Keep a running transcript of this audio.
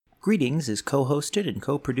Greetings is co-hosted and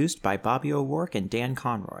co-produced by Bobby O'Rourke and Dan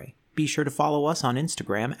Conroy. Be sure to follow us on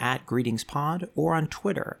Instagram at GreetingsPod or on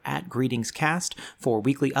Twitter at GreetingsCast for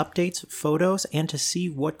weekly updates, photos, and to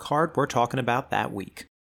see what card we're talking about that week.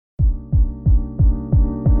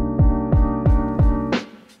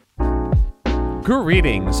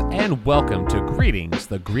 Greetings and welcome to Greetings,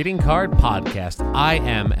 the Greeting Card Podcast. I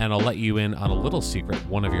am, and I'll let you in on a little secret,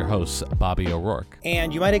 one of your hosts, Bobby O'Rourke.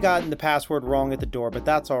 And you might have gotten the password wrong at the door, but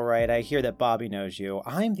that's all right. I hear that Bobby knows you.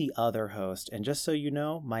 I'm the other host, and just so you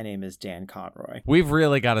know, my name is Dan Conroy. We've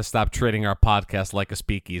really got to stop treating our podcast like a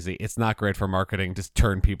speakeasy. It's not great for marketing to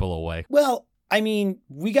turn people away. Well, I mean,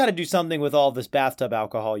 we got to do something with all this bathtub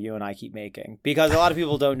alcohol you and I keep making, because a lot of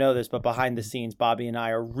people don't know this, but behind the scenes, Bobby and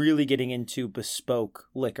I are really getting into bespoke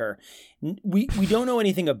liquor. We don't know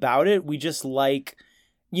anything about it. We just like,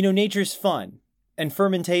 nature's fun, and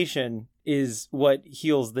fermentation is what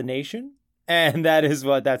heals the nation. And that's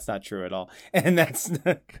not true at all. And it's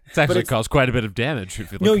actually caused quite a bit of damage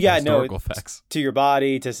if you look at historical facts. To your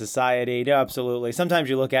body, to society. No, absolutely. Sometimes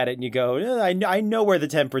you look at it and you go, I know where the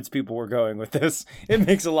temperance people were going with this. It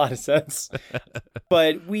makes a lot of sense.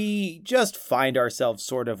 But we just find ourselves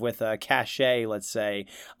sort of with a cachet, let's say,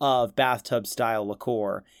 of bathtub style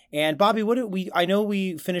liqueur. And Bobby, I know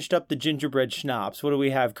we finished up the gingerbread schnapps. What do we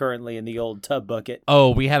have currently in the old tub bucket? Oh,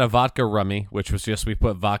 we had a vodka rummy, which was just we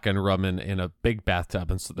put vodka and rum in a big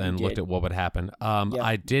bathtub and so then looked at what would happen. Yep.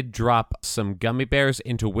 I did drop some gummy bears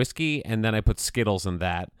into whiskey, and then I put Skittles in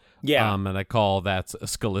that. Yeah. And I call that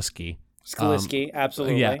Skalisky. Skalisky,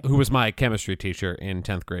 absolutely. Yeah, who was my chemistry teacher in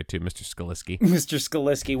 10th grade too, Mr. Skalisky. Mr.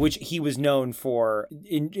 Skalisky, which he was known for.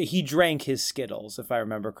 He drank his Skittles, if I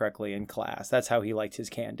remember correctly, in class. That's how he liked his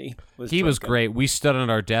candy. He was great. We stood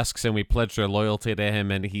on our desks and we pledged our loyalty to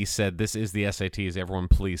him, and he said, "This is the SATs. Everyone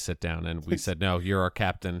please sit down." And we said, "No, you're our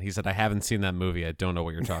captain." He said, "I haven't seen that movie. I don't know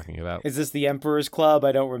what you're talking about." Is this the Emperor's Club?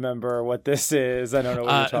 I don't remember what this is. I don't know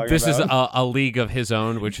what you're talking about. This is a League of His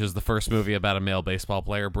Own, which is the first movie about a male baseball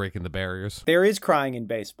player breaking the barriers. There is crying in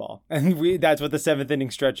baseball, and that's what the seventh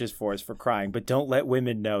inning stretch is for crying. But don't let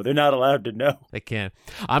women know. They're not allowed to know. They can't.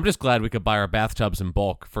 I'm just glad we could buy our bathtubs in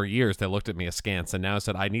bulk. For years, they looked at me askance, and now I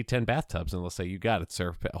said, "I need 10 bathtubs," and they'll say, "You got it,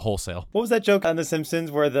 sir, wholesale." What was that joke on The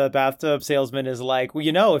Simpsons where the bathtub salesman is like,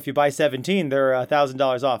 "Well, if you buy 17, they're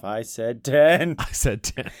 $1,000 off." I said 10. I said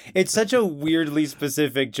 10. It's such a weirdly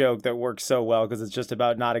specific joke that works so well because it's just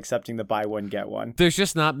about not accepting the buy one, get one. There's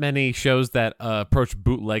just not many shows that approach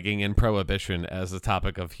bootlegging and prohibition as a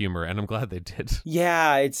topic of humor, and I'm glad they did.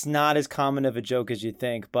 Yeah, it's not as common of a joke as you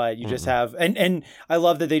think, but you just have, and I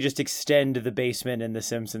love that they just extend the basement in The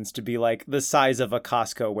Simpsons to be like the size of a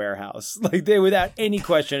Costco warehouse. Like without any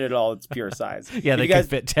question at all, it's pure size. Yeah, they can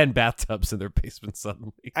fit 10 bathtubs in their basement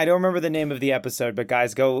suddenly. I don't remember the name of the episode, but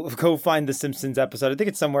guys, go find the Simpsons episode. I think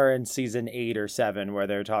it's somewhere in season 8 or 7 where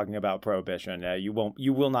they're talking about prohibition. You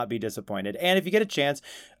will not be disappointed. And if you get a chance,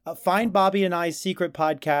 find Bobby and I's secret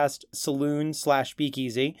podcast,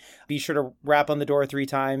 Saloon/Speakeasy. Be sure to rap on the door 3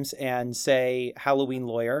 times and say Halloween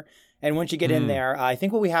lawyer. And once you get in there, I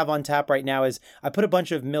think what we have on tap right now is I put a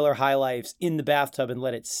bunch of Miller High Lifes in the bathtub and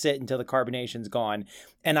let it sit until the carbonation's gone.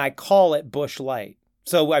 And I call it Busch Light.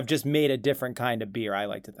 So I've just made a different kind of beer, I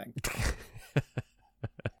like to think.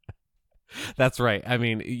 That's right. I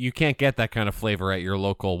mean, you can't get that kind of flavor at your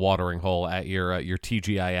local watering hole, at your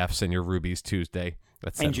TGIFs and your Ruby's Tuesday.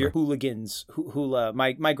 And your hooligans. Hula.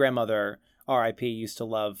 My grandmother, R.I.P., used to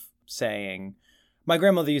love saying... My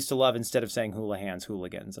grandmother used to love, instead of saying hula hands,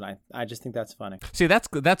 hooligans, and I just think that's funny. See, that's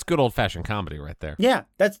good old-fashioned comedy right there. Yeah,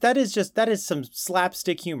 that is some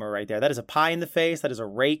slapstick humor right there. That is a pie in the face. That is a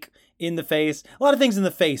rake in the face. A lot of things in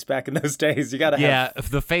the face back in those days. You gotta have. Yeah,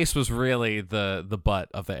 the face was really the butt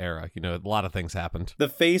of the era. A lot of things happened. The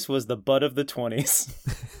face was the butt of the 20s.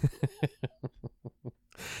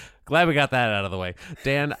 Glad we got that out of the way.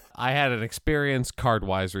 Dan, I had an experience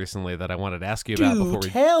card-wise recently that I wanted to ask you about before we...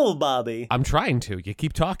 tell, Bobby. I'm trying to. You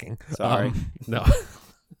keep talking. Sorry. No.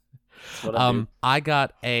 I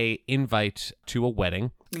got a invite to a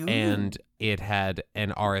wedding, and it had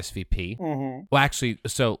an RSVP. Mm-hmm. Well, actually,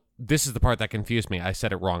 so this is the part that confused me. I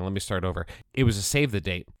said it wrong. Let me start over. It was a save the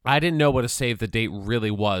date. I didn't know what a save the date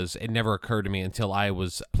really was. It never occurred to me until I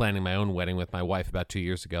was planning my own wedding with my wife about 2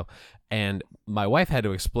 years ago. And my wife had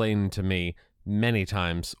to explain to me many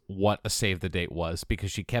times what a save the date was,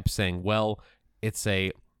 because she kept saying, well, it's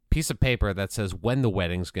a piece of paper that says when the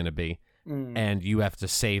wedding's going to be, and you have to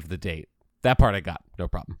save the date. That part I got, no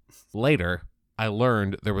problem. Later, I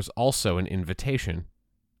learned there was also an invitation,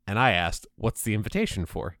 and I asked, what's the invitation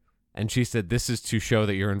for? And she said, this is to show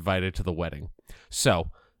that you're invited to the wedding.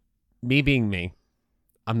 So, me being me,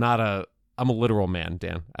 I'm not a I'm a literal man,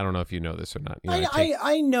 Dan. I don't know if you know this or not. You know,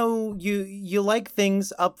 I know you like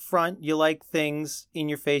things up front. You like things in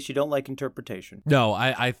your face. You don't like interpretation. No,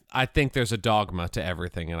 I think there's a dogma to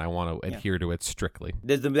everything, and I want to adhere to it strictly.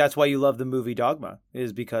 That's why you love the movie Dogma,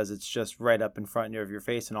 is because it's just right up in front of your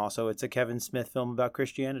face, and also it's a Kevin Smith film about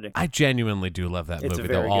Christianity. I genuinely do love that movie,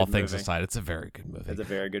 though. All things aside, it's a very good movie. It's a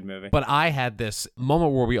very good movie. But I had this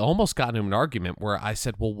moment where we almost got into an argument where I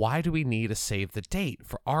said, well, why do we need a save the date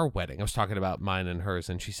for our wedding? I was talking about mine and hers,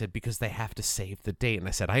 and she said, because they have to save the date. And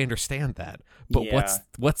I said, I understand that, but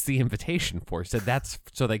what's the invitation for? She said, that's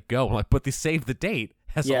so they go. I'm like, but the save the date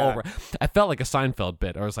has already. I felt like a Seinfeld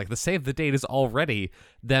bit. I was like, the save the date is already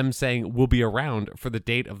them saying we'll be around for the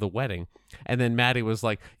date of the wedding. And then Maddie was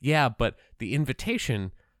like, yeah, but the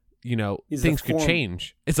invitation, you know, things could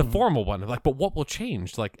change. It's a formal one. I'm like, but what will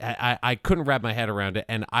change? Like, I couldn't wrap my head around it.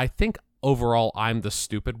 And I think overall I'm the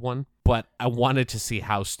stupid one, but I wanted to see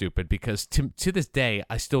how stupid, because to this day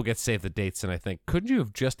I still get save the dates, and I think, couldn't you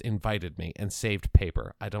have just invited me and saved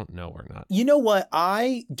paper? I don't know or not. You know what?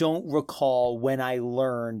 I don't recall when I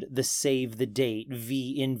learned the save the date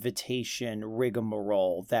v invitation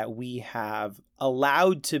rigmarole that we have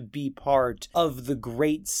allowed to be part of the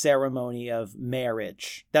great ceremony of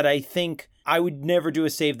marriage, that I think I would never do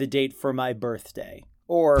a save the date for my birthday.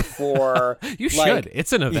 Or for you should.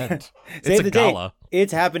 It's an event. It's a gala. Date.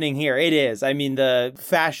 It's happening here. It is. I mean, the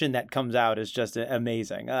fashion that comes out is just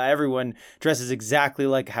amazing. Everyone dresses exactly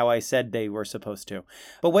like how I said they were supposed to.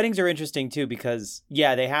 But weddings are interesting too, because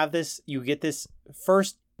they have this. You get this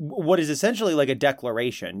first, what is essentially like a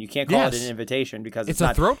declaration. You can't call it an invitation because it's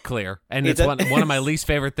not a throat clear. And it's one of my least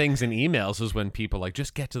favorite things in emails is when people like,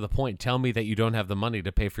 just get to the point. Tell me that you don't have the money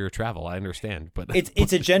to pay for your travel. I understand, but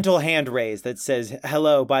it's a gentle hand raise that says,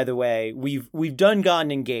 hello, by the way, we've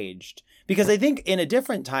gotten engaged. Because I think in a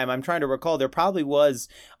different time, I'm trying to recall, there probably was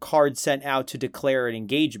cards sent out to declare an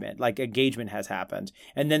engagement, like engagement has happened.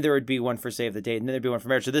 And then there would be one for save the date, and then there'd be one for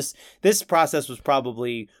marriage. So this process was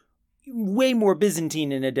probably way more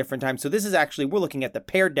Byzantine in a different time. So this is actually, we're looking at the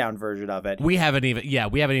pared down version of it. We haven't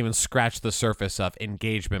even scratched the surface of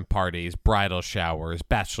engagement parties, bridal showers,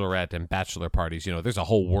 bachelorette and bachelor parties. You know, there's a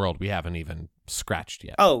whole world we haven't even scratched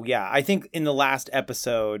yet. Oh, yeah. I think in the last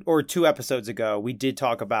episode or 2 episodes ago, we did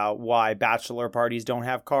talk about why bachelor parties don't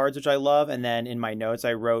have cards, which I love. And then in my notes,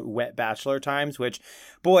 I wrote wet bachelor times, which,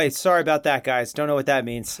 boy, sorry about that, guys. Don't know what that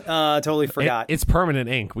means. Totally forgot. It's permanent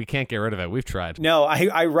ink. We can't get rid of it. We've tried. No,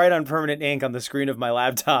 I write on permanent ink on the screen of my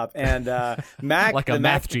laptop, and Mac like a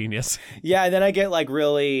math genius. Yeah, and then I get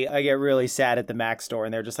really sad at the Mac store,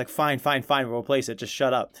 and they're just like, fine, we'll replace it. Just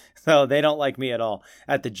shut up. So they don't like me at all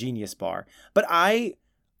at the Genius Bar. But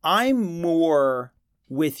I'm more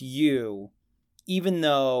with you, even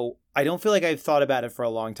though I don't feel like I've thought about it for a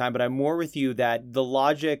long time, but I'm more with you that the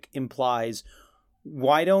logic implies,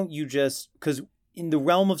 why don't you just, because in the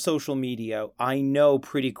realm of social media, I know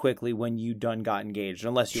pretty quickly when you done got engaged,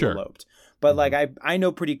 unless you eloped. But like I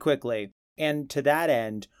know pretty quickly. And to that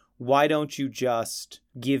end, why don't you just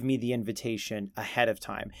give me the invitation ahead of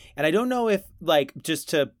time? And I don't know if, like, just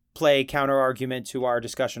to play counter argument to our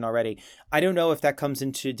discussion already, I don't know if that comes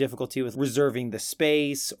into difficulty with reserving the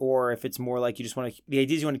space, or if it's more like you just want to, the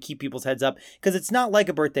idea is you want to keep people's heads up, because it's not like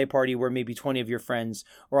a birthday party where maybe 20 of your friends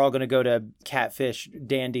are all going to go to Catfish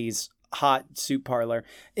Dandy's hot soup parlor.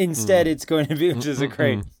 Instead, it's going to be, which is a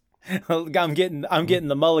great, I'm getting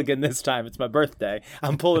the mulligan this time. It's my birthday.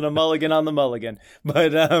 I'm pulling a mulligan on the mulligan.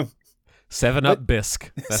 But 7-Up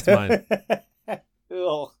bisque. That's mine.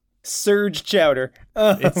 Surge chowder.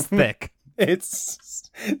 It's thick.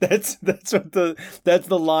 That's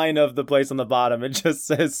the line of the place on the bottom. It just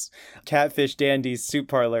says Catfish Dandy's soup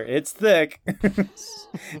parlor. It's thick.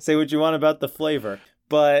 Say what you want about the flavor.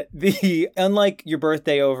 But unlike your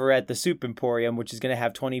birthday over at the Soup Emporium, which is going to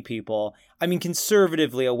have 20 people, I mean,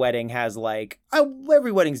 conservatively, a wedding has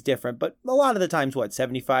every wedding's different, but a lot of the times,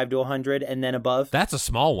 75 to 100 and then above? That's a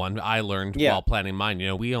small one. I learned while planning mine. You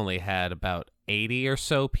know, we only had about 80 or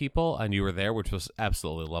so people, and you were there, which was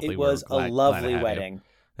absolutely lovely. It was a lovely wedding.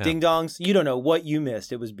 Yeah. Ding dongs, you don't know what you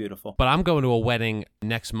missed. It was beautiful. But I'm going to a wedding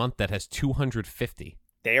next month that has 250.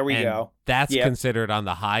 There we go. That's considered on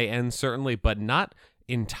the high end, certainly, but not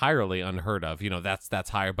entirely unheard of. You know, that's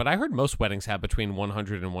higher, but I heard most weddings have between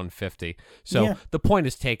 100 and 150. So the point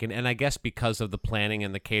is taken, and I guess because of the planning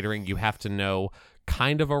and the catering, you have to know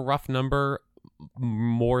kind of a rough number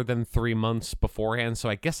more than 3 months beforehand, so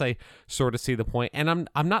I guess I sort of see the point. And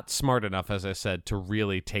I'm not smart enough, as I said, to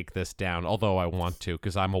really take this down, although I want to,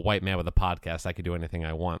 because I'm a white man with a podcast. I can do anything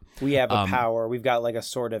I want. We have a power. We've got like a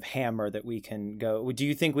sort of hammer that we can go. Do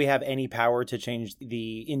you think we have any power to change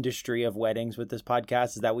the industry of weddings with this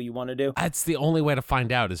podcast? Is that what you want to do? That's the only way to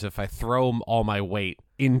find out, is if I throw all my weight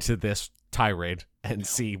into this tirade and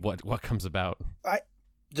see what comes about.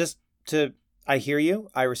 I hear you,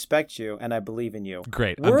 I respect you, and I believe in you.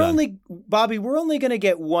 Great. Bobby, we're only going to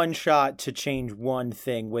get one shot to change one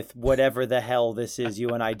thing with whatever the hell this is you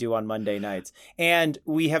and I do on Monday nights. And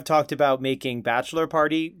we have talked about making bachelor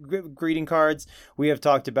party greeting cards. We have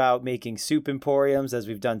talked about making soup emporiums, as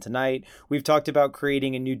we've done tonight. We've talked about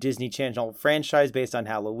creating a new Disney Channel franchise based on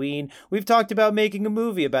Halloween. We've talked about making a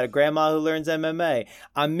movie about a grandma who learns MMA.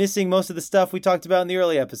 I'm missing most of the stuff we talked about in the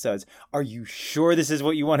early episodes. Are you sure this is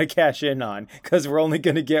what you want to cash in on? Because we're only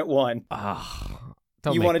going to get one.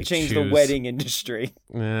 You want to change the wedding industry.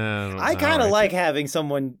 I kind of like having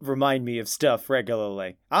someone remind me of stuff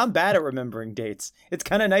regularly. I'm bad at remembering dates. It's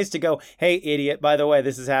kind of nice to go, hey, idiot, by the way,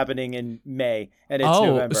 this is happening in May, and it's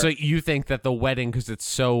November. So you think that the wedding, because it's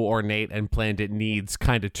so ornate and planned, it needs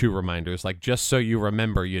kind of 2 reminders. Like, just so you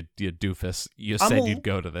remember, you doofus, you said you'd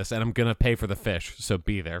go to this, and I'm going to pay for the fish, so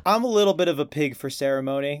be there. I'm a little bit of a pig for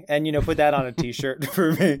ceremony, and, put that on a t-shirt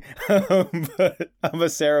for me. But I'm a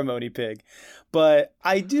ceremony pig. But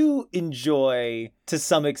I do enjoy, to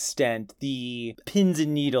some extent, the pins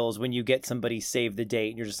and needles when you get somebody save the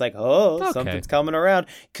date and you're just like, something's coming around.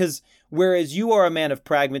 Because whereas you are a man of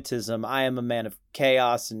pragmatism, I am a man of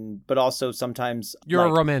chaos, but also sometimes... You're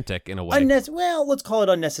a romantic in a way. Let's call it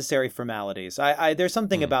unnecessary formalities. There's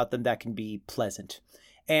something about them that can be pleasant.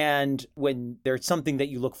 And when there's something that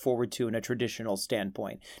you look forward to in a traditional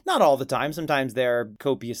standpoint. Not all the time. Sometimes they're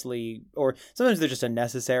copiously, or sometimes they're just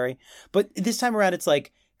unnecessary. But this time around, it's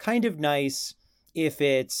like kind of nice if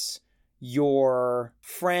it's your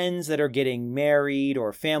friends that are getting married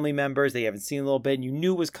or family members that you haven't seen in a little bit and you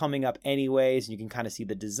knew was coming up anyways, and you can kind of see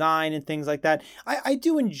the design and things like that. I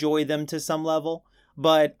do enjoy them to some level,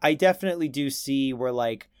 but I definitely do see where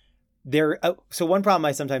like so one problem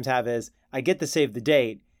I sometimes have is I get to save the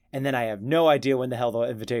date and then I have no idea when the hell the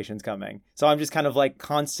invitation's coming. So I'm just kind of like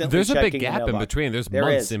constantly There's checking a big gap in between. There's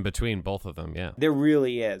months in between both of them, yeah. There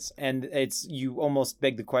really is. And you almost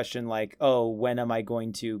beg the question like, oh, when am I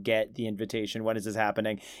going to get the invitation? When is this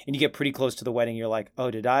happening? And you get pretty close to the wedding. You're like, oh,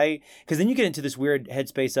 did I? Because then you get into this weird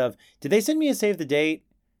headspace of, did they send me a save the date?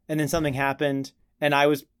 And then something happened. And I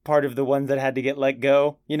was part of the ones that had to get let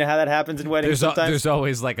go. You know how that happens in weddings sometimes? There's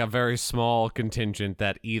always like a very small contingent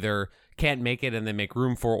that either can't make it and they make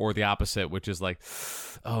room for, or the opposite, which is like,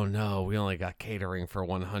 oh no, we only got catering for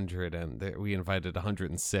 100 and we invited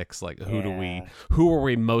 106. Like, who are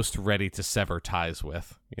we most ready to sever ties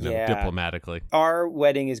with, diplomatically? Our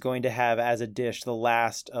wedding is going to have as a dish the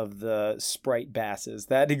last of the Sprite basses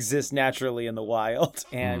that exist naturally in the wild.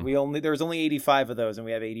 And there's only 85 of those and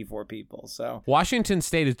we have 84 people. So Washington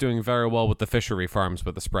State is doing very well with the fishery farms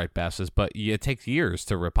with the Sprite basses, but it takes years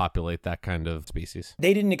to repopulate that kind of species.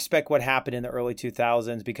 They didn't expect what happened in the early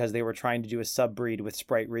 2000s because they were trying to do a subbreed with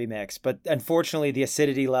Sprite Remix. But unfortunately, the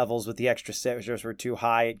acidity levels with the extra citrus were too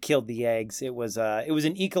high. It killed the eggs. It was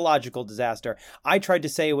an ecological disaster. I tried to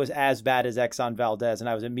say it was as bad as Exxon Valdez, and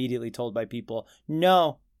I was immediately told by people,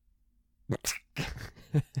 no.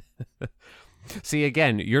 See,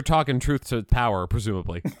 again, you're talking truth to power,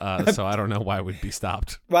 presumably. So I don't know why we'd be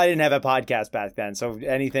stopped. Well, I didn't have a podcast back then, so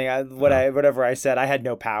whatever I said, I had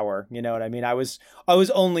no power. You know what I mean? I was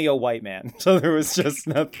only a white man, so there was just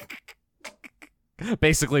nothing.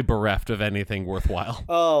 Basically bereft of anything worthwhile.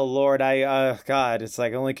 Oh Lord, God, it's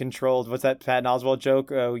like only controlled. What's that Patton Oswalt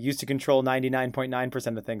joke? Used to control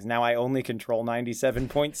 99.9% of things. Now I only control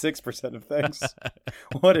 97.6% of things.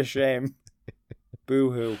 What a shame.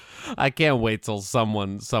 Boo-hoo. I can't wait till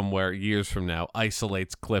someone somewhere years from now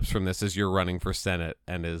isolates clips from this as you're running for Senate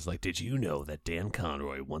and is like, did you know that Dan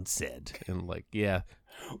Conroy once said? And like, yeah,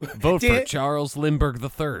 vote for Charles Lindbergh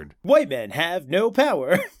III. White men have no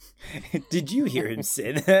power. Did you hear him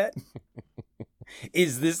say that?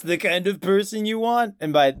 Is this the kind of person you want?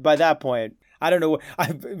 And by that point, I don't know.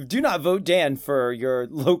 Do not vote Dan for your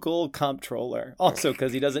local comptroller. Also,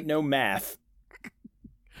 because he doesn't know math.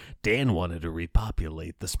 Dan wanted to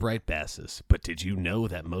repopulate the Sprite basses, but did you know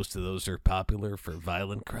that most of those are popular for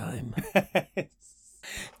violent crime?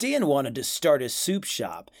 Dan wanted to start a soup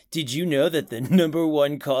shop. Did you know that the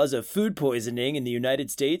 #1 cause of food poisoning in the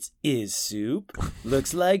United States is soup?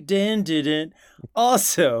 Looks like Dan didn't.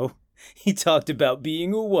 Also, he talked about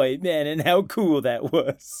being a white man and how cool that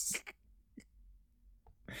was.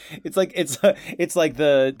 It's like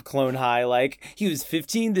the Clone High. Like, he was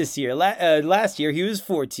 15 this year. Last year he was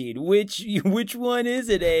 14. Which one is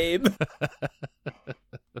it, Abe?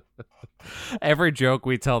 Every joke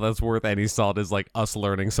we tell that's worth any salt is like us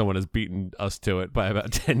learning someone has beaten us to it by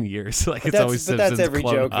about 10 years. Like, it's always Simpsons. That's every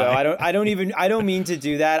Clone joke, High. though. I don't mean to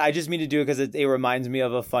do that. I just mean to do it because it reminds me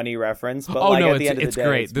of a funny reference. But at the end of the day,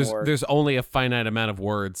 great. it's There's only a finite amount of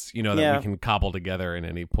words, that we can cobble together at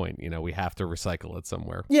any point. We have to recycle it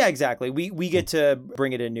somewhere. Yeah, exactly. We get to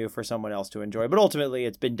bring it in new for someone else to enjoy. But ultimately,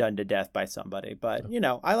 it's been done to death by somebody. But,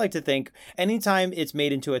 I like to think anytime it's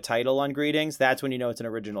made into a title on Greetings, that's when you know it's an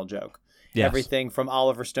original joke. Yes. Everything from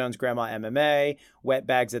Oliver Stone's Grandma MMA, Wet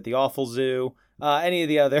Bags at the Awful Zoo, any of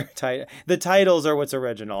the other the titles are what's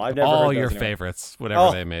original. I've never all heard your those favorites,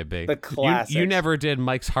 whatever they may be. The classics. You never did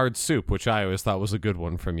Mike's Hard Soup, which I always thought was a good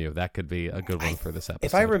one from you. That could be a good one for this episode.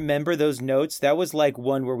 If I remember those notes, that was like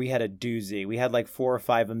one where we had a doozy. We had like 4 or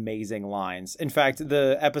 5 amazing lines. In fact,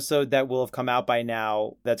 the episode that will have come out by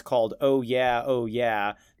now that's called Oh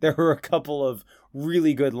Yeah, there were a couple of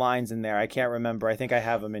really good lines in there. I can't remember. I think I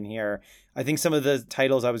have them in here. I think some of the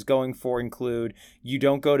titles I was going for include You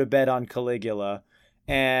Don't Go to Bed on Caligula,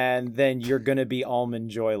 and then You're Gonna Be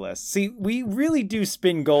Almond Joyless. See, we really do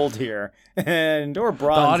spin gold here, or bronze. The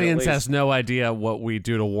audience has no idea what we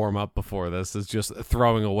do to warm up before this. Is just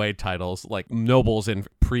throwing away titles like nobles in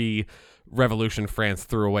pre-Revolution France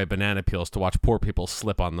threw away banana peels to watch poor people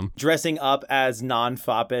slip on them. Dressing up as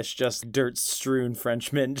non-foppish, just dirt-strewn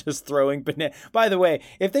Frenchmen, just throwing banana. By the way,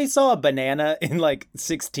 if they saw a banana in like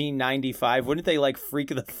 1695, wouldn't they like freak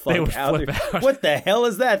the fuck They would out? flip out. What the hell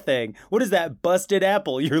is that thing? What is that busted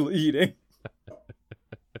apple you're eating?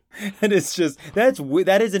 And it's just,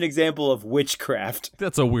 that is an example of witchcraft.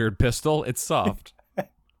 That's a weird pistol. It's soft.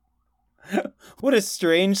 What a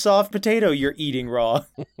strange soft potato you're eating raw.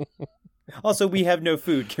 Also, we have no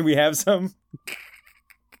food. Can we have some?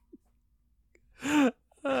 Oh,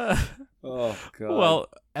 God. Well,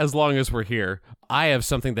 as long as we're here, I have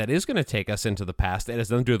something that is going to take us into the past. It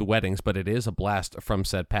has nothing to do with weddings, but it is a blast from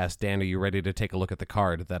said past. Dan, are you ready to take a look at the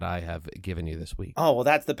card that I have given you this week? Oh, well,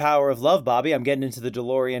 that's the power of love, Bobby. I'm getting into the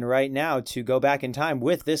DeLorean right now to go back in time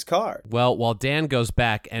with this card. Well, while Dan goes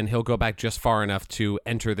back, and he'll go back just far enough to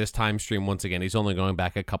enter this time stream once again, he's only going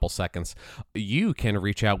back a couple seconds, you can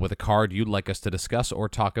reach out with a card you'd like us to discuss or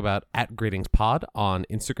talk about at GreetingsPod on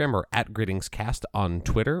Instagram or at GreetingsCast on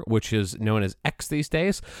Twitter, which is known as X these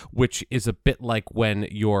days, which is a bit like when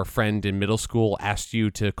your friend in middle school asked you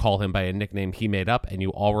to call him by a nickname he made up and you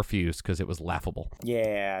all refused because it was laughable.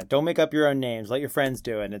 Yeah, don't make up your own names. Let your friends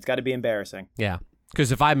do it. It's got to be embarrassing. Yeah,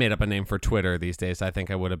 because if I made up a name for Twitter these days, I think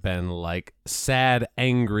I would have been like sad,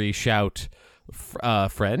 angry shout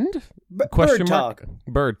friend? Bird talk.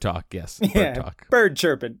 Bird talk, yes. Yeah, bird talk. Bird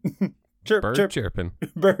chirping. Chirpin.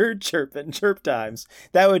 Bird chirping. Chirp times.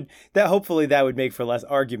 Hopefully that would make for less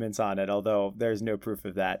arguments on it, although there's no proof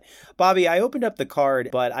of that. Bobby, I opened up the card,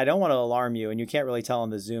 but I don't want to alarm you, and you can't really tell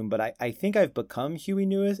on the Zoom, but I think I've become Huey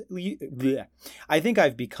Lewis. I think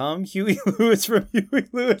I've become Huey Lewis from Huey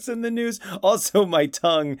Lewis in the News. Also, my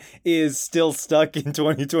tongue is still stuck in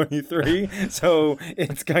 2023, so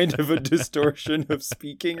it's kind of a distortion of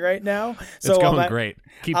speaking right now. So it's going great.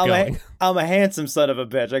 Keep going. I'm a handsome son of a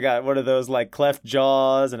bitch. I got one of those like cleft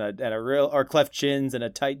jaws and a real, or cleft chins and a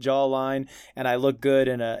tight jawline, and I look good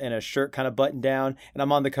in a shirt kind of buttoned down, and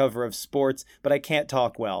I'm on the cover of Sports, but I can't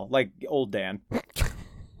talk well, like old Dan.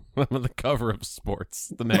 I'm on the cover of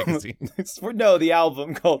Sports, the magazine. No, the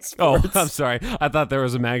album called Sports. Oh, I'm sorry. I thought there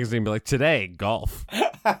was a magazine like Today Golf.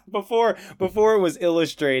 Before it was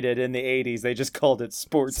illustrated in the 80s, they just called it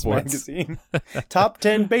Sports. Magazine. Top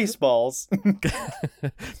 10 baseballs.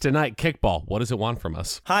 Tonight, kickball. What does it want from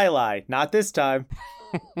us? Highlight. Not this time.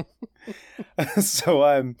 So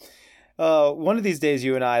I'm... one of these days,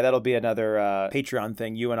 you and I, that'll be another Patreon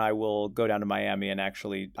thing. You and I will go down to Miami and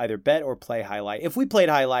actually either bet or play highlight. If we played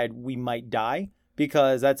highlight, we might die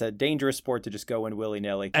because that's a dangerous sport to just go in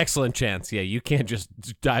willy-nilly. Excellent chance. Yeah, you can't just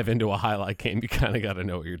dive into a highlight game. You kind of got to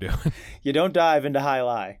know what you're doing. You don't dive into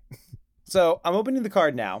highlight. So I'm opening the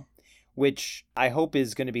card now, which I hope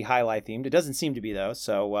is going to be highlight themed. It doesn't seem to be, though,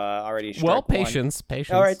 so already strike well, one. patience.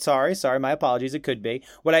 All right, sorry, my apologies. It could be.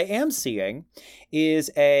 What I am seeing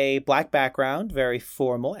is a black background, very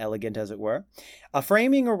formal, elegant as it were. A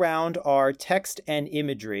framing around our text and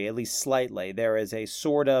imagery, at least slightly. There is a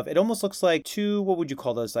sort of, it almost looks like two, what would you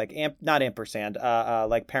call those? Like, not ampersand,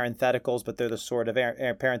 like parentheticals, but they're the sort of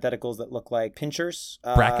parentheticals that look like pinchers.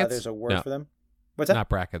 Brackets? There's a word for them. What's that?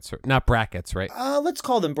 Not brackets, right? Let's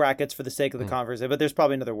call them brackets for the sake of the conversation, but there's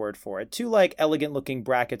probably another word for it. Two like elegant looking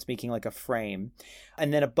brackets making like a frame.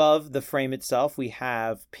 And then above the frame itself, we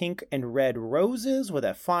have pink and red roses with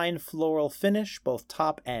a fine floral finish, both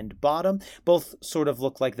top and bottom. Both sort of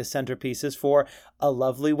look like the centerpieces for a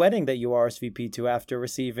lovely wedding that you RSVP'd to after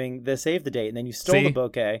receiving the save the date. And then you stole the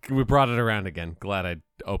bouquet. We brought it around again. Glad I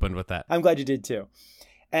opened with that. I'm glad you did too.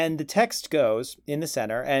 And the text goes in the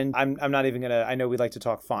center, and I'm not even going to, I know we like to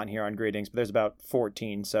talk font here on greetings, but there's about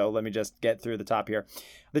 14, so let me just get through the top here.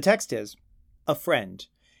 The text is, a friend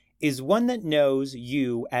is one that knows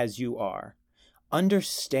you as you are,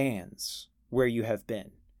 understands where you have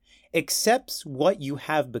been, accepts what you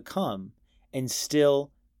have become, and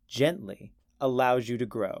still gently allows you to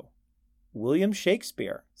grow. William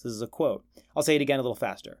Shakespeare. This is a quote. I'll say it again a little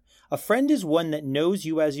faster. A friend is one that knows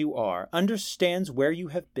you as you are, understands where you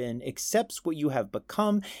have been, accepts what you have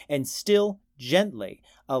become, and still gently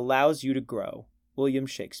allows you to grow. William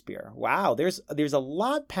Shakespeare. Wow, there's a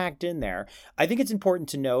lot packed in there. I think it's important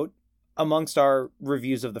to note, amongst our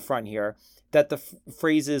reviews of the front here, that the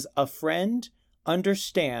phrases a friend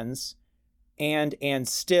understands and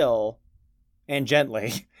still and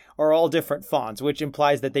gently are all different fonts, which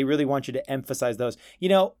implies that they really want you to emphasize those. You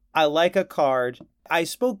know, I like a card. I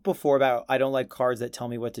spoke before about I don't like cards that tell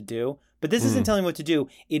me what to do, but this isn't telling me what to do.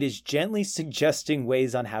 It is gently suggesting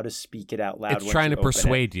ways on how to speak it out loud. It's trying to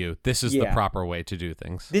persuade you. This is the proper way to do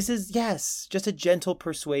things. This is, yes, just a gentle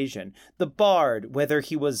persuasion. The bard, whether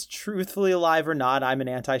he was truthfully alive or not, I'm an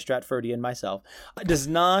anti-Stratfordian myself, does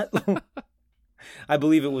not... I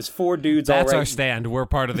believe it was 4 dudes. That's our stand. We're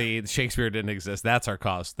part of the Shakespeare didn't exist. That's our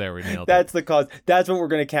cause. There, we nailed it. That's the cause. That's what we're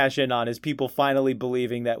going to cash in on, is people finally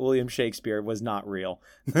believing that William Shakespeare was not real.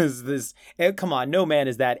 Come on, no man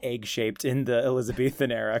is that egg-shaped in the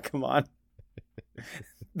Elizabethan era. Come on.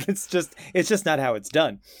 It's just not how it's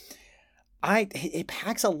done. It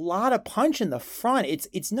packs a lot of punch in the front.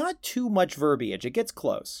 It's not too much verbiage. It gets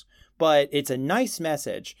close, but it's a nice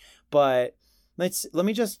message. But let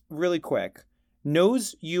me just really quick.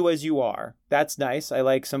 Knows you as you are. That's nice. I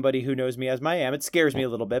like somebody who knows me as I am. It scares me a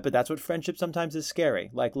little bit, but that's what friendship sometimes is scary,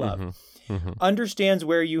 like love. Mm-hmm. Mm-hmm. Understands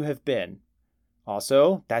where you have been.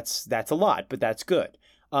 Also, that's a lot, but that's good.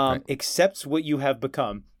 Right. Accepts what you have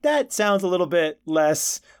become. That sounds a little bit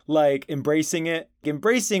less like embracing it.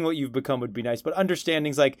 Embracing what you've become would be nice, but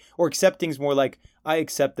understanding's like, or accepting's more like, I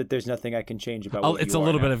accept that there's nothing I can change about what it's you a are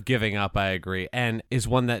little now. bit of giving up, I agree. And is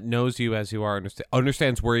one that knows you as you are,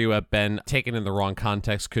 understands where you have been, taken in the wrong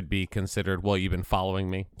context, could be considered, well, you've been following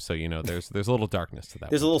me. So, there's a little darkness to that.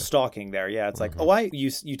 There's a little stalking there. Yeah, it's like,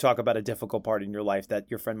 you talk about a difficult part in your life that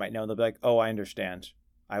your friend might know, and they'll be like, oh, I understand.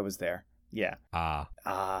 I was there. Yeah.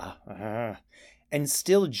 And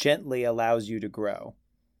still gently allows you to grow.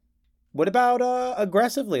 What about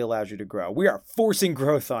aggressively allows you to grow? We are forcing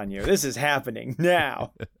growth on you. This is happening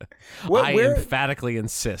now. I emphatically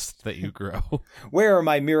insist that you grow. Where are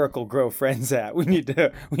my miracle grow friends at? We need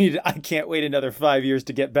to. I can't wait another 5 years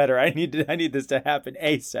to get better. I need this to happen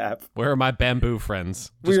ASAP. Where are my bamboo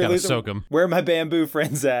friends? Just gotta soak them. Where are my bamboo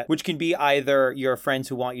friends at? Which can be either your friends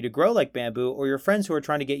who want you to grow like bamboo, or your friends who are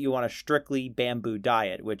trying to get you on a strictly bamboo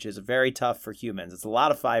diet, which is very tough for humans. It's a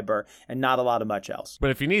lot of fiber and not a lot of much else. But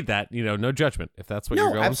if you need that, no judgment if that's what you're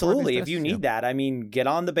going absolutely. for. If you need that, I mean, get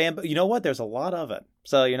on the bamboo. You know what? There's a lot of it.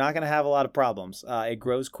 So you're not going to have a lot of problems. It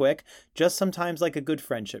grows quick, just sometimes like a good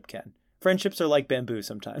friendship can. Friendships are like bamboo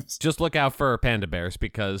sometimes. Just look out for panda bears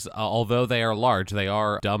because although they are large, they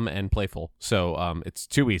are dumb and playful. So it's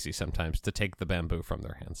too easy sometimes to take the bamboo from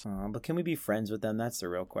their hands. But can we be friends with them? That's the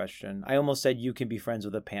real question. I almost said you can be friends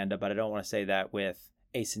with a panda, but I don't want to say that with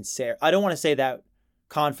a sincere... I don't want to say that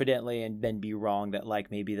confidently and then be wrong that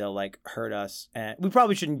like maybe they'll like hurt us, and we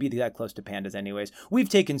probably shouldn't be that close to pandas anyways. We've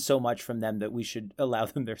taken so much from them that we should allow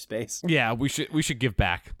them their space. Yeah, we should give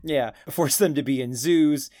back. Yeah, force them to be in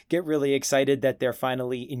zoos, get really excited that they're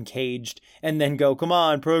finally encaged, and then go, come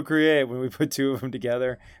on, procreate when we put 2 of them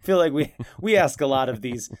together. I feel like we ask a lot of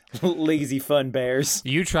these lazy fun bears.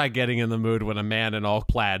 You try getting in the mood when a man in all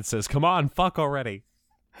plaid says, come on, fuck already.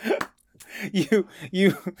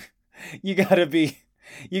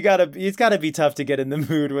 It's gotta be tough to get in the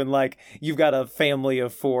mood when like you've got a family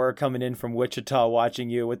of 4 coming in from Wichita watching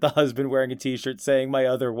you with the husband wearing a t-shirt saying my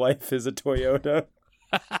other wife is a Toyota.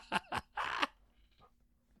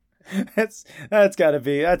 That's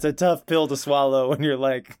a tough pill to swallow when you're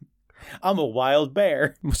like, I'm a wild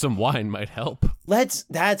bear. Some wine might help.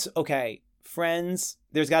 That's okay. Friends,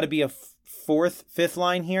 there's got to be a fifth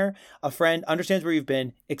line here. A friend understands where you've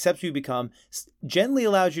been, accepts who you become, gently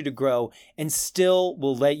allows you to grow, and still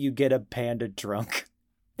will let you get a panda drunk.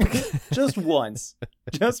 Just once.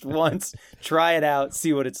 Just once. Try it out.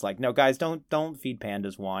 See what it's like. No, guys, don't feed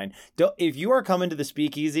pandas wine. If you are coming to the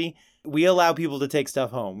speakeasy, we allow people to take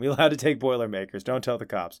stuff home. We allow to take Boilermakers. Don't tell the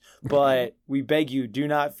cops. But we beg you, do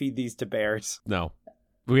not feed these to bears. No.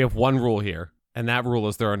 We have one rule here. And that rule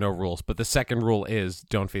is there are no rules. But the second rule is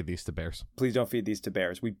don't feed these to bears. Please don't feed these to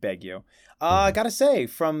bears. We beg you. I gotta say,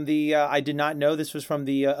 from the, I did not know this was from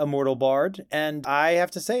the Immortal Bard. And I have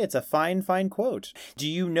to say, it's a fine, fine quote. Do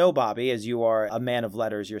you know, Bobby, as you are a man of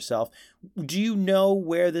letters yourself, do you know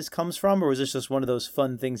where this comes from? Or was this just one of those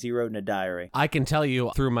fun things he wrote in a diary? I can tell you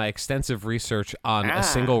through my extensive research on a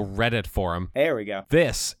single Reddit forum. There we go.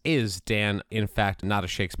 This is, Dan, in fact, not a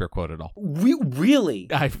Shakespeare quote at all. Really?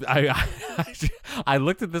 I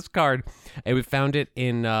looked at this card and we found it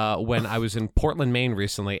in when I was in Portland, Maine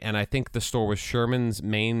recently, and I think the store was Sherman's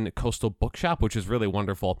Maine Coastal Bookshop, which is really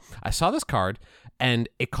wonderful. I saw this card and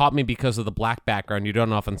it caught me because of the black background. You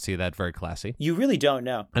don't often see that. Very classy. You really don't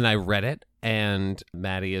know. And I read it, and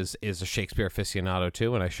Maddie is a Shakespeare aficionado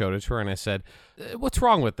too, and I showed it to her and I said, "What's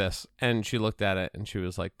wrong with this?" And she looked at it and she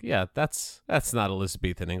was like, "Yeah, that's not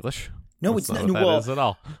Elizabethan English." No, that's it's not. What that Well, is at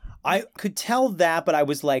all. I could tell that, but I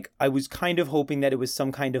was kind of hoping that it was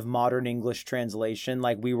some kind of modern English translation,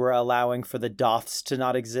 like we were allowing for the doths to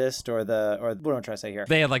not exist, or what am I trying to say here?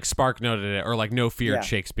 They had like Spark noted it, or like no fear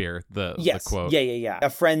Shakespeare, the quote. Yeah.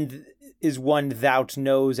 A friend is one thou'rt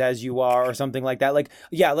knows as you are, or something like that. Like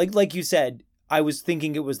you said, I was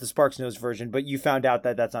thinking it was the Sparks Knows version, but you found out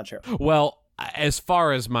that that's not true. Well, as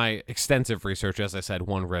far as my extensive research, as I said,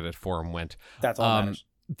 one Reddit forum went. That's all that matters.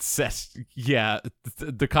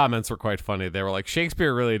 The comments were quite funny. They were like,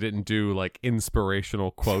 Shakespeare really didn't do like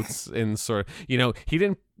inspirational quotes in sort of, he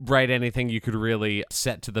didn't write anything you could really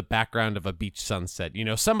set to the background of a beach sunset.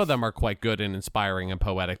 Some of them are quite good and inspiring and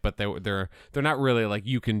poetic, but they're not really like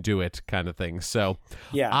you can do it kind of thing. So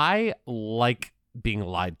yeah, I like being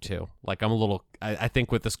lied to. Like I'm a little, I think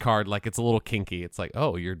with this card, like it's a little kinky. It's like,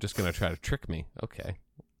 oh, you're just going to try to trick me. Okay,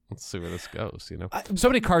 let's see where this goes. So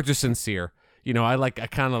many cards are sincere.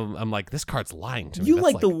 I'm like, this card's lying to me. You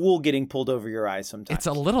like the wool getting pulled over your eyes sometimes. It's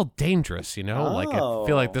a little dangerous, Like I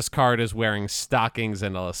feel like this card is wearing stockings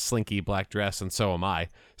and a slinky black dress, and so am I.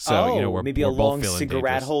 So, maybe we're a long both cigarette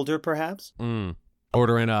dangerous. Holder, perhaps?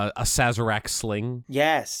 Ordering a Sazerac sling.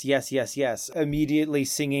 Yes. Immediately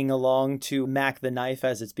singing along to Mac the Knife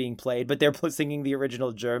as it's being played, but they're singing the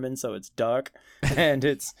original German, so it's dark and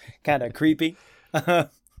it's kind of creepy.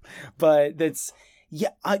 But that's...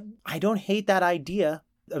 Yeah, I don't hate that idea.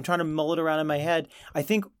 I'm trying to mull it around in my head. I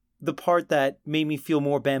think the part that made me feel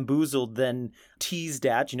more bamboozled than teased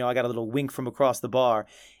at, I got a little wink from across the bar,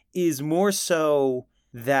 is more so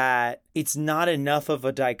that it's not enough of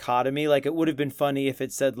a dichotomy. Like, it would have been funny if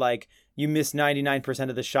it said, like, you miss 99%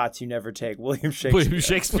 of the shots you never take, William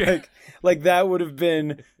Shakespeare. Like that would have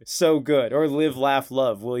been so good. Or Live, Laugh,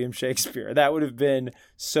 Love, William Shakespeare. That would have been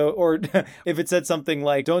so... Or if it said something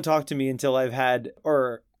like, don't talk to me until I've had...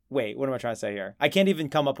 Or... Wait, what am I trying to say here? I can't even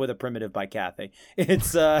come up with a primitive by Kathy.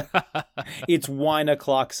 It's it's wine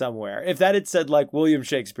o'clock somewhere. If that had said like William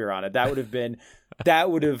Shakespeare on it, that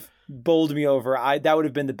would have bowled me over. That would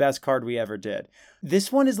have been the best card we ever did.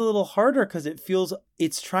 This one is a little harder because it feels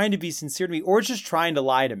it's trying to be sincere to me, or it's just trying to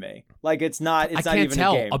lie to me. Like it's not. It's not even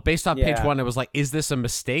a game. Based on page one, it was like, is this a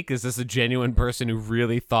mistake? Is this a genuine person who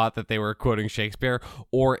really thought that they were quoting Shakespeare,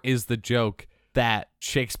 or is the joke that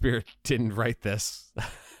Shakespeare didn't write this?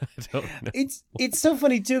 I don't know. It's so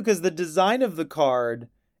funny too because the design of the card,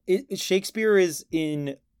 Shakespeare is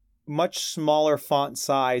in much smaller font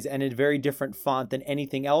size and a very different font than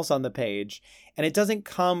anything else on the page. And it doesn't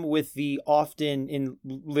come with the often in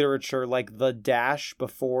literature, like the dash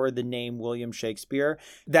before the name William Shakespeare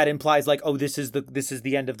that implies like, oh, this is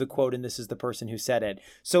the end of the quote and this is the person who said it.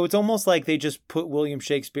 So it's almost like they just put William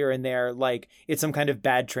Shakespeare in there like it's some kind of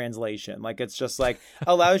bad translation. Like it's just like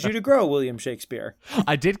allows you to grow William Shakespeare.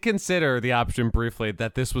 I did consider the option briefly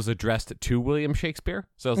that this was addressed to William Shakespeare.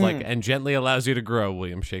 So I was like, and gently allows you to grow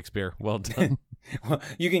William Shakespeare. Well done. Well,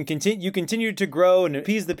 you continue to grow and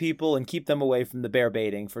appease the people and keep them away from the bear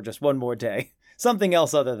baiting for just one more day. Something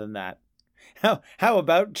else other than that. How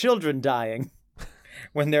about children dying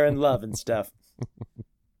when they're in love and stuff?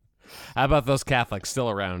 How about those Catholics still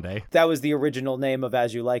around, eh? That was the original name of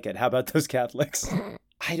As You Like It. How about those Catholics?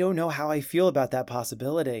 I don't know how I feel about that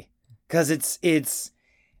possibility. Because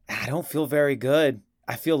I don't feel very good.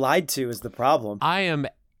 I feel lied to is the problem. I am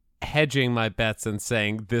hedging my bets and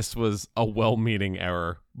saying this was a well-meaning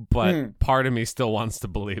error, but part of me still wants to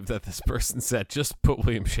believe that this person said, just put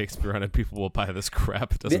William Shakespeare on it, people will buy this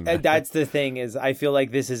crap. It doesn't matter. That's the thing, is I feel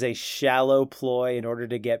like this is a shallow ploy in order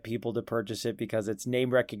to get people to purchase it because it's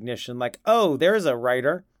name recognition. Like, oh, there's a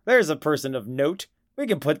writer. There's a person of note. We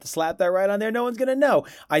can slap that right on there. No one's going to know.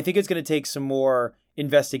 I think it's going to take some more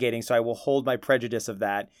investigating, so I will hold my prejudice of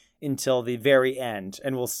that until the very end,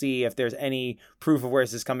 and we'll see if there's any proof of where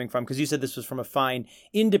this is coming from, because you said this was from a fine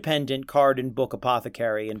independent card and book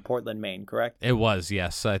apothecary in Portland, Maine, correct? It was,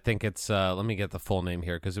 yes. I think it's, let me get the full name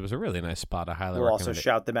here, because it was a really nice spot. I highly recommend it. We'll also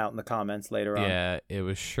shout them out in the comments later on. Yeah, it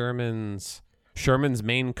was Sherman's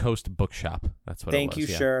Maine Coast Bookshop. That's what Thank it was.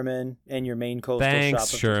 you, Sherman, and your Maine Coastal Shop. Thanks,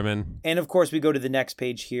 Sherman. And of course, we go to the next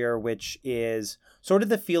page here, which is sort of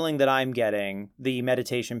the feeling that I'm getting, the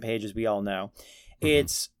meditation page, as we all know.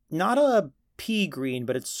 It's not a pea green,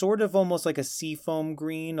 but it's sort of almost like a seafoam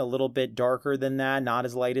green, a little bit darker than that, not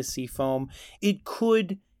as light as seafoam. It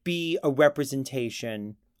could be a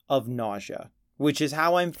representation of nausea, which is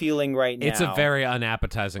how I'm feeling right now. It's a very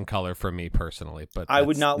unappetizing color for me personally, but I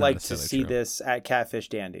would not like to see true. this at Catfish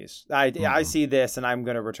Dandies. I see this and I'm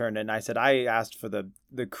going to return it. And I said, I asked for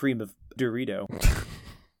the cream of Dorito.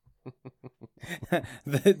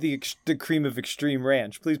 the cream of extreme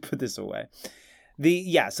ranch. Please put this away.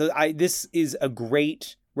 This is a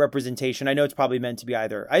great representation. I know it's probably meant to be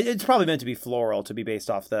it's probably meant to be floral, to be based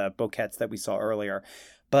off the bouquets that we saw earlier,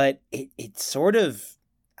 but it's sort of,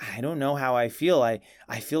 I don't know how I feel. I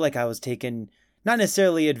feel like I was taken, not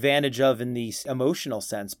necessarily advantage of in the emotional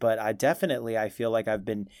sense, but I feel like I've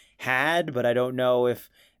been had, but I don't know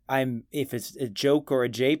if it's a joke or a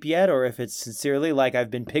jape yet, or if it's sincerely like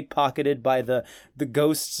I've been pickpocketed by the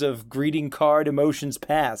ghosts of greeting card emotions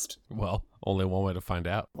past. Well, only one way to find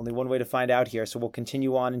out. Only one way to find out here. So we'll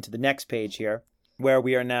continue on into the next page here, where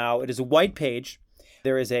we are now. It is a white page.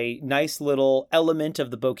 There is a nice little element of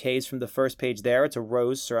the bouquets from the first page there. It's a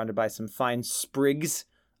rose surrounded by some fine sprigs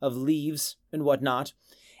of leaves and whatnot.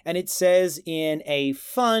 And it says in a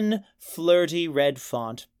fun, flirty red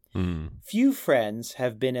font, few friends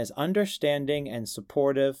have been as understanding and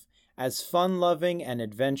supportive, as fun-loving and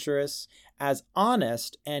adventurous, as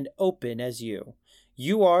honest and open as you.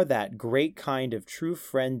 You are that great kind of true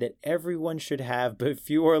friend that everyone should have, but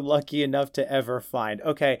few are lucky enough to ever find.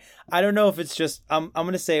 Okay, I don't know if it's just, I'm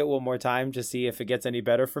going to say it one more time to see if it gets any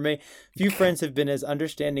better for me. Few friends have been as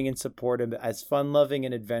understanding and supportive, as fun-loving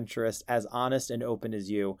and adventurous, as honest and open as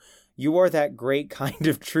you. You are that great kind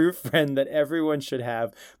of true friend that everyone should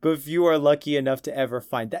have, but few are lucky enough to ever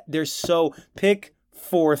find. Pick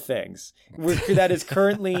 4 things. That is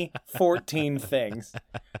currently 14 things.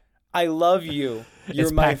 I love you.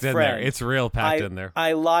 You're my friend. In there. It's real packed in there.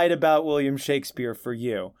 I lied about William Shakespeare for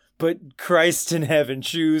you, but Christ in heaven,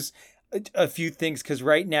 choose a few things, because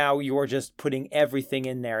right now you're just putting everything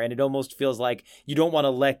in there, and it almost feels like you don't want to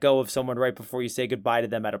let go of someone right before you say goodbye to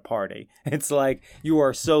them at a party. It's like, you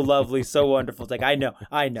are so lovely, so wonderful. It's like, I know.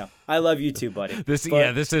 I love you too, buddy. This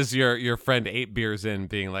is your friend 8 beers in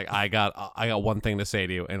being like, I got one thing to say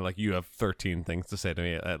to you, and like you have 13 things to say to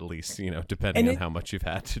me at least, depending on how much you've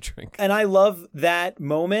had to drink. And I love that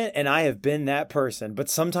moment, and I have been that person, but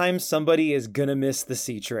sometimes somebody is gonna miss the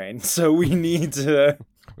C train, so we need to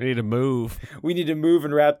move. We need to move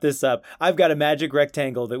and wrap this up. I've got a magic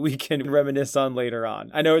rectangle that we can reminisce on later on.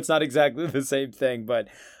 I know it's not exactly the same thing, but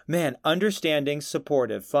man, understanding,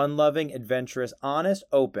 supportive, fun-loving, adventurous, honest,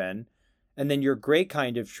 open, and then your great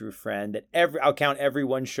kind of true friend that I'll count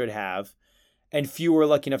everyone should have, and few are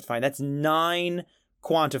lucky enough to find. That's 9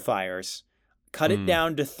 quantifiers. Cut it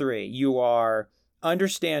down to 3. You are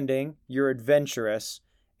understanding, you're adventurous,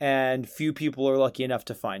 and few people are lucky enough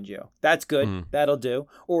to find you. That's good. That'll do.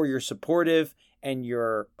 Or you're supportive and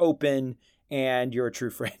you're open and you're a true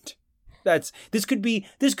friend. This could be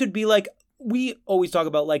like, we always talk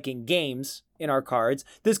about liking games in our cards.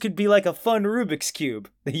 This could be like a fun Rubik's Cube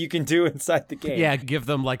that you can do inside the game. Yeah, give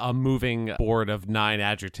them like a moving board of 9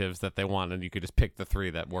 adjectives that they want, and you could just pick the 3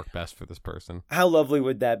 that work best for this person. How lovely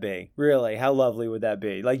would that be? Really, how lovely would that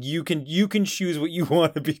be? Like, you can choose what you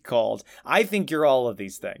want to be called. I think you're all of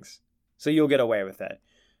these things, so you'll get away with it.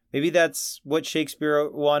 Maybe that's what Shakespeare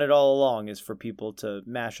wanted all along, is for people to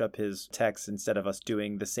mash up his texts instead of us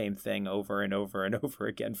doing the same thing over and over and over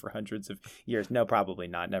again for hundreds of years. No, probably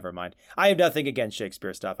not. Never mind. I have nothing against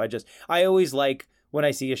Shakespeare stuff. I always like when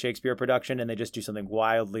I see a Shakespeare production and they just do something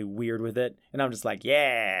wildly weird with it. And I'm just like,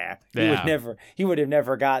 yeah. He would have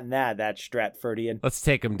never gotten that Stratfordian. Let's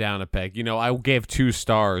take him down a peg. You know, I gave 2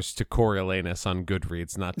 stars to Coriolanus on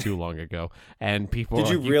Goodreads not too long ago. And people Did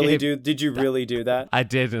you really do that? I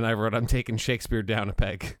did, and I wrote, I'm taking Shakespeare down a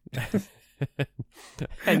peg.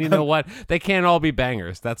 And you know what? They can't all be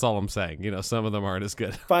bangers. That's all I'm saying. You know, some of them aren't as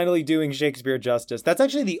good. Finally doing Shakespeare justice. That's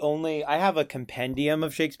actually the only... I have a compendium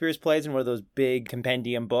of Shakespeare's plays in one of those big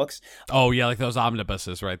compendium books. Oh, yeah, like those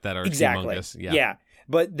omnibuses, right? That are humongous. Yeah.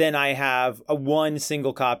 But then I have one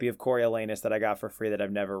single copy of Coriolanus that I got for free that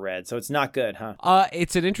I've never read. So it's not good, huh?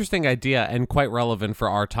 It's an interesting idea and quite relevant for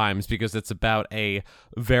our times because it's about a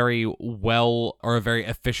very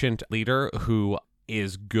efficient leader who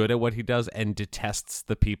is good at what he does and detests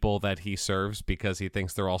the people that he serves because he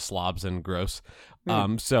thinks they're all slobs and gross.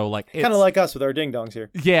 So like kind of like us with our ding dongs here.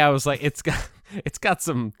 Yeah, I was like, it's got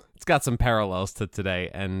some parallels to today,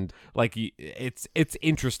 and like it's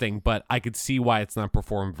interesting, but I could see why it's not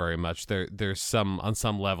performed very much. There's on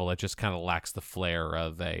some level it just kind of lacks the flair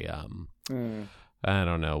of a I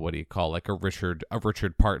don't know, what do you call, like a Richard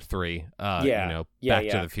Part 3, Back to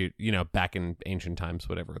the Future, back in ancient times,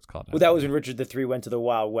 whatever it's called. Well, that was when Richard III went to the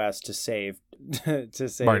Wild West to save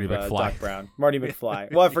Marty McFly. Doc Brown. Marty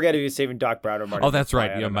McFly. Well, I forget if he was saving Doc Brown or Marty McFly. Oh, that's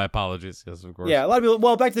right. Yeah, my apologies. Yes, of course. Yeah, a lot of people.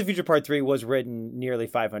 Well, Back to the Future Part 3 was written nearly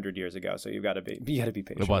 500 years ago, so you got to be patient.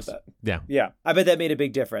 It was. With that. Yeah. Yeah. I bet that made a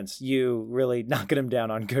big difference. You really knocking him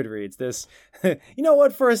down on Goodreads. This, you know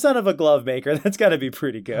what? For a son of a glove maker, that's got to be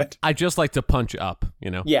pretty good. I just like to punch up,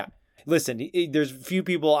 you know. Yeah. Listen, there's few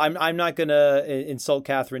people. I'm not gonna insult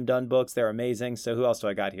Catherine Dunn books. They're amazing. So who else do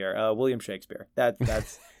I got here? William Shakespeare.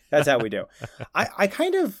 That's how we do. I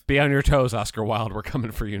kind of be on your toes, Oscar Wilde. We're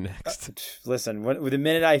coming for you next. Listen, the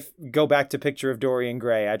minute I go back to Picture of Dorian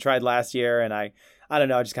Gray, I tried last year, and I don't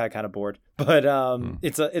know. I just got kind of bored. But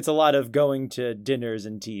it's a lot of going to dinners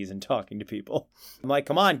and teas and talking to people. I'm like,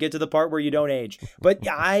 come on, get to the part where you don't age. But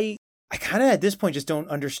I kind of at this point just don't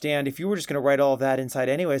understand. If you were just going to write all of that inside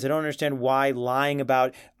anyways, I don't understand why lying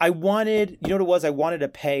about... I wanted a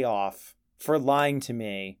payoff for lying to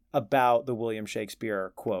me about the William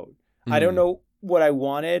Shakespeare quote. I don't know what I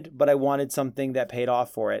wanted, but I wanted something that paid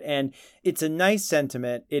off for it. And it's a nice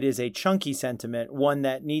sentiment. It is a chunky sentiment, one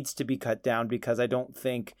that needs to be cut down because I don't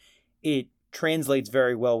think it translates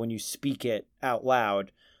very well when you speak it out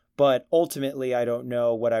loud. But ultimately, I don't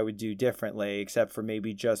know what I would do differently except for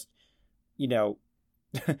maybe just...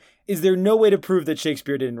 is there no way to prove that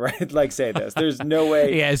Shakespeare didn't write say this? There's no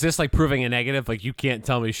way. Yeah, is this like proving a negative? Like, you can't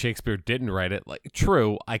tell me Shakespeare didn't write it. Like,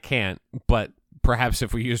 true, I can't, but perhaps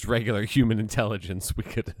if we used regular human intelligence, we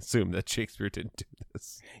could assume that Shakespeare didn't do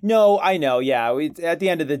this. No, I know. Yeah. At the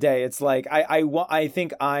end of the day, it's like, I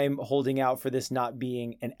think I'm holding out for this not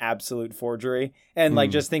being an absolute forgery and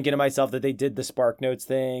just thinking to myself that they did the Spark Notes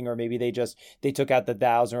thing, or maybe they took out the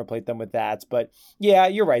thous and replaced them with that's. But yeah,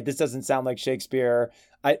 you're right. This doesn't sound like Shakespeare.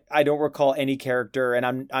 I don't recall any character,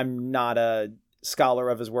 and I'm not a scholar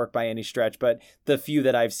of his work by any stretch, but the few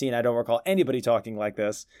that I've seen, I don't recall anybody talking like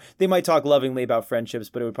this. They might talk lovingly about friendships,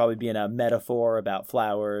 but it would probably be in a metaphor about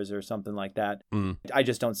flowers or something like that. I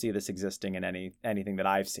just don't see this existing in anything that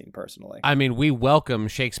I've seen personally. I mean, we welcome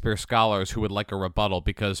Shakespeare scholars who would like a rebuttal,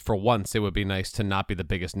 because for once it would be nice to not be the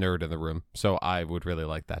biggest nerd in the room. So I would really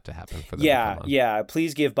like that to happen for them. Yeah.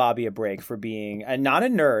 Please give Bobby a break for being not a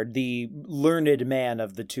nerd, the learned man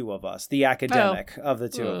of the two of us, the academic of the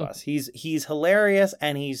two of us. He's hilarious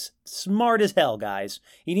and he's smart as hell, guys.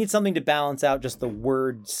 He needs something to balance out just the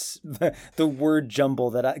words, the word jumble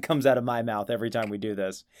that comes out of my mouth every time we do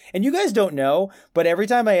this. And you guys don't know, but every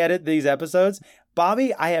time I edit these episodes,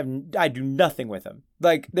 Bobby, I do nothing with him.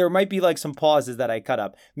 Like, there might be like some pauses that I cut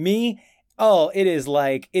up. Me, it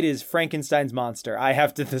is Frankenstein's monster.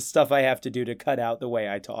 The stuff I have to do to cut out the way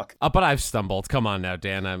I talk. But I've stumbled. Come on now,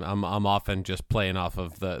 Dan. I'm often just playing off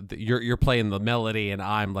of you're playing the melody, and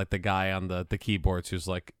I'm like the guy on the keyboards who's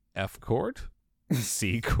like, F chord,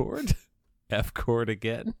 C chord, F chord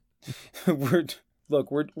again. We're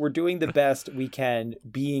doing the best we can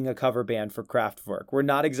being a cover band for Kraftwerk. We're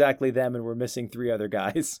not exactly them, and we're missing 3 other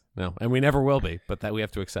guys. No, and we never will be, but that we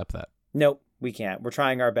have to accept that. Nope, we can't. We're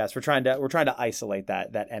trying our best. We're trying to isolate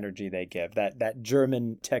that energy they give, that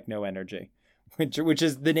German techno energy, which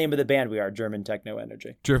is the name of the band we are, German Techno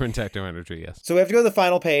Energy. German Techno Energy, yes. So we have to go to the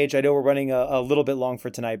final page. I know we're running a little bit long for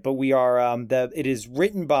tonight, but we are it is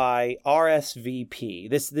written by RSVP.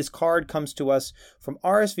 This card comes to us from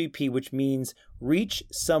RSVP, which means reach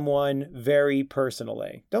someone very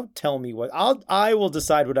personally. Don't tell me what I will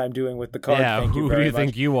decide what I'm doing with the card. Yeah, Thank who you do very you much.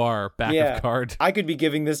 think you are? Back of card. I could be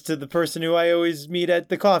giving this to the person who I always meet at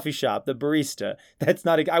the coffee shop, the barista. That's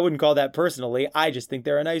not I wouldn't call that personally. I just think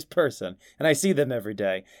they're a nice person, and I see them every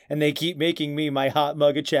day, and they keep making me my hot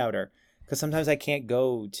mug of chowder. Because sometimes I can't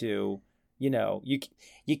go to,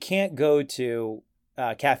 you can't go to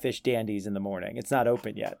Catfish Dandies in the morning. It's not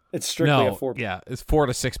open yet. It's strictly a 4 p.m. Yeah, it's 4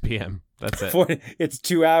 to 6 p.m. That's it. It's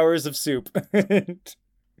 2 hours of soup.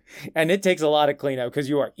 And it takes a lot of cleanup because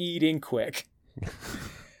you are eating quick.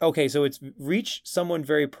 Okay, so it's reach someone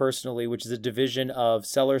very personally, which is a division of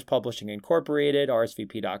Sellers Publishing Incorporated,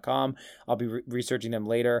 rsvp.com. I'll be researching them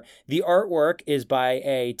later. The artwork is by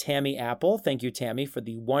a Tammy Apple. Thank you, Tammy, for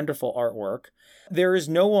the wonderful artwork. There is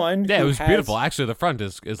no one Yeah, it was beautiful. Actually, the front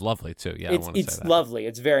is lovely, too. Yeah, it's lovely.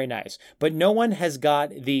 It's very nice. But no one has got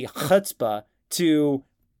the chutzpah to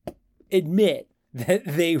admit that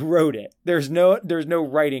they wrote it. There's no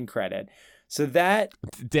writing credit. So that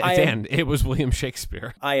Dan, it was William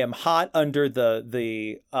Shakespeare. I am hot under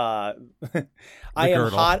the I am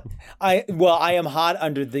girdle. hot. I am hot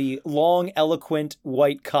under the long, eloquent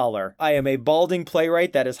white collar. I am a balding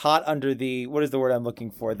playwright that is hot under the, what is the word I'm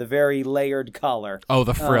looking for? The very layered collar. Oh,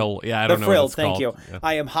 the frill. Yeah, I don't know what it's thank called. you. Yeah.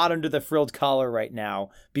 I am hot under the frilled collar right now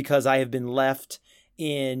because I have been left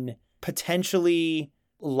in potentially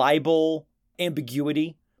libel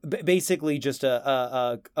ambiguity. Basically just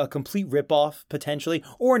a complete ripoff, potentially,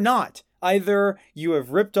 or not. Either you have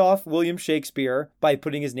ripped off William Shakespeare by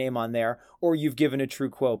putting his name on there, or you've given a true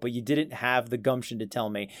quote, but you didn't have the gumption to tell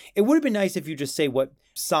me. It would have been nice if you just say what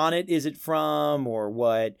sonnet is it from, or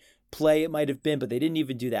what play it might have been, but they didn't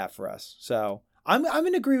even do that for us. So I'm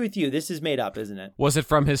going to agree with you. This is made up, isn't it? Was it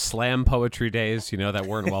from his slam poetry days, that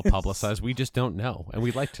weren't well publicized? We just don't know, and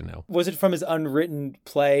we'd like to know. Was it from his unwritten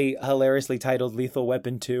play, hilariously titled Lethal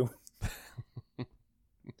Weapon 2?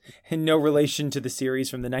 In no relation to the series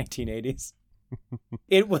from the 1980s.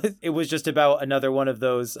 It was just about another one of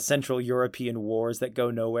those Central European wars that go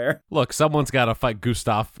nowhere. Look, someone's got to fight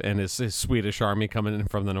Gustav and his Swedish army coming in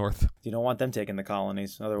from the north. You don't want them taking the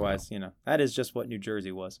colonies. Otherwise, that is just what New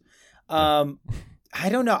Jersey was. I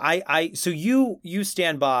don't know. So you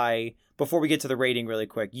stand by, before we get to the rating really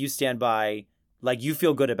quick, you stand by, like, you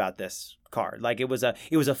feel good about this card. Like it was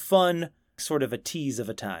a fun sort of a tease of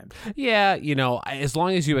a time. Yeah, as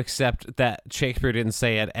long as you accept that Shakespeare didn't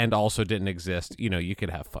say it and also didn't exist, you could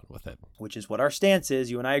have fun with it. Which is what our stance is.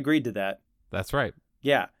 You and I agreed to that. That's right.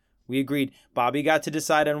 Yeah, we agreed. Bobby got to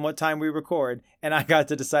decide on what time we record, and I got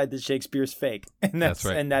to decide that Shakespeare's fake. And that's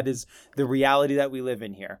right. And that is the reality that we live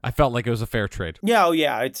in here. I felt like it was a fair trade. Yeah,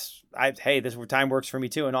 hey, this time works for me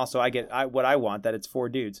too, and also I get what I want, that it's 4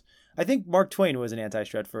 dudes. I think Mark Twain was an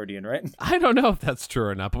anti-Stratfordian, right? I don't know if that's true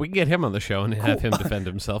or not, but we can get him on the show and have him defend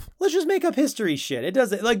himself. Let's just make up history shit. It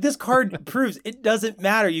doesn't, like, this card proves it doesn't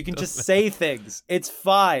matter. You can just say things. It's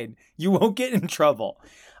fine. You won't get in trouble.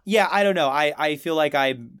 Yeah, I don't know. I feel like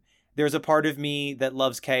there's a part of me that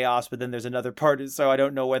loves chaos, but then there's another part, so I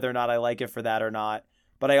don't know whether or not I like it for that or not.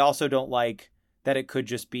 But I also don't like that it could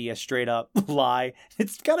just be a straight up lie.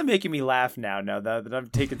 It's kind of making me laugh now that I'm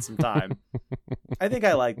taking some time. I think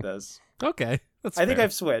I like this. Okay. I think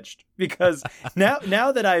I've switched because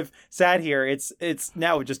now that I've sat here, it's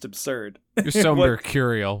now just absurd. You're so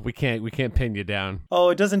mercurial. We can't pin you down. Oh,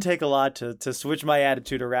 it doesn't take a lot to switch my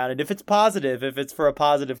attitude around. And if it's positive, if it's for a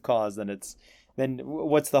positive cause, then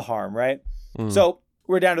what's the harm, right? So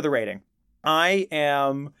we're down to the rating.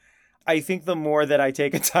 I think the more that I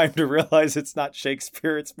take a time to realize it's not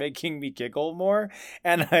Shakespeare, it's making me giggle more.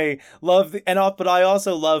 And I love, but I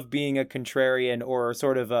also love being a contrarian or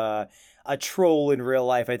sort of a troll in real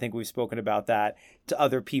life. I think we've spoken about that to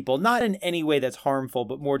other people, not in any way that's harmful,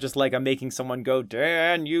 but more just like I'm making someone go,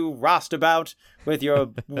 Dan, you roustabout with your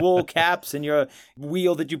wool caps and your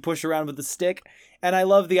wheel that you push around with a stick. And I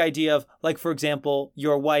love the idea of, like, for example,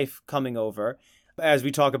 your wife coming over, as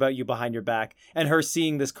we talk about you behind your back, and her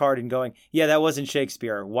seeing this card and going, yeah, that wasn't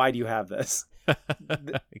Shakespeare. Why do you have this?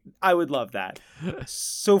 I would love that.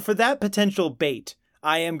 So for that potential bait,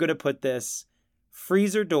 I am going to put this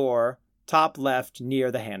freezer door, top left,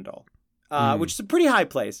 near the handle, which is a pretty high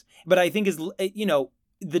place. But I think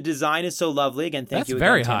the design is so lovely. Again, thank you. That's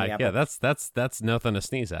very high. Yeah, that's nothing to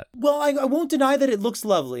sneeze at. Well, I won't deny that it looks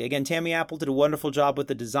lovely. Again, Tammy Apple did a wonderful job with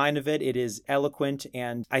the design of it. It is eloquent,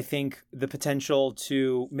 and I think the potential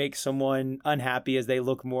to make someone unhappy as they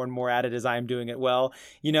look more and more at it as I am doing it well.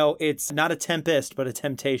 It's not a tempest, but a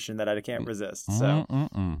temptation that I can't resist. So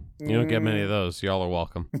you don't get many of those. Y'all are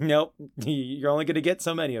welcome. Nope. You're only going to get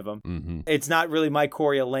so many of them. Mm-hmm. It's not really my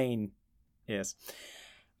Corey Lane. Yes.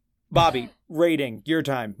 Bobby, rating, your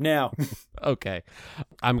time, now. Okay.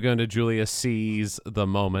 I'm going to Julia seize the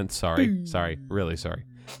moment. Sorry, really sorry.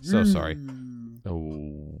 So sorry.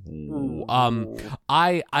 Oh.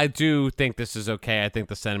 I do think this is okay. I think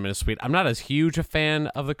the sentiment is sweet. I'm not as huge a fan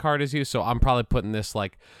of the card as you, so I'm probably putting this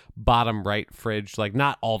like bottom right fridge, like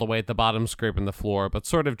not all the way at the bottom, scraping the floor, but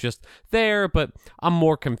sort of just there. But I'm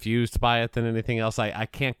more confused by it than anything else. I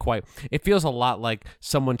can't quite. It feels a lot like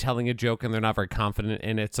someone telling a joke and they're not very confident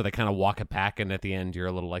in it, so they kind of walk it back, and at the end you're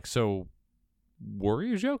a little like, so were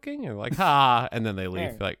you joking? And like, ha, and then they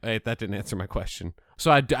leave. Like, hey, that didn't answer my question. So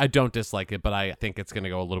I don't dislike it, but I think it's going to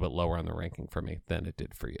go a little bit lower on the ranking for me than it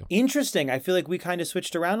did for you. Interesting. I feel like we kind of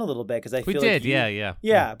switched around a little bit because I feel like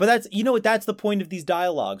yeah. But that's, you know what, that's the point of these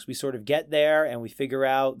dialogues. We sort of get there and we figure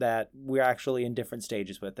out that we're actually in different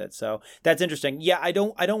stages with it. So that's interesting. Yeah, I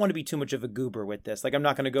don't want to be too much of a goober with this. Like, I'm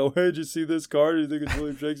not going to go, hey, did you see this card? Do you think it's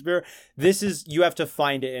William Shakespeare? This is, you have to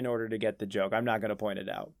find it in order to get the joke. I'm not going to point it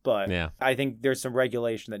out, but yeah. I think there's some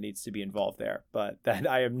regulation that needs to be involved there. But that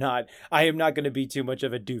I am not going to be too much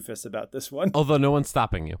of a doofus about this one. Although no one's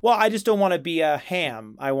stopping you. Well, I just don't want to be a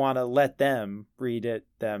ham. I want to let them read it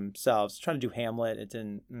themselves. Trying to do Hamlet, it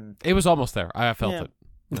didn't. It was almost there. I felt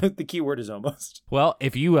it. The key word is almost. Well,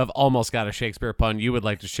 if you have almost got a Shakespeare pun you would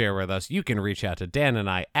like to share with us, you can reach out to Dan and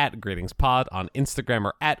I at GreetingsPod on Instagram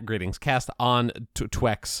or at GreetingsCast on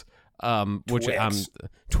Twex.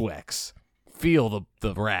 Twex. Feel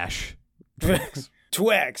the rash. Twex.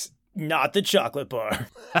 Twex, not the chocolate bar.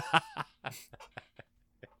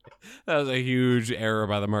 That was a huge error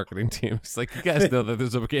by the marketing team. It's like, you guys know that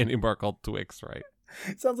there's a candy bar called Twix, right?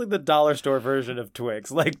 Sounds like the dollar store version of Twix.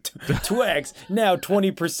 Like, Twix, now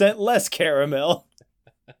 20% less caramel.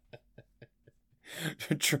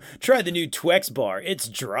 Try the new Twix bar. It's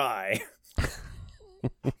dry.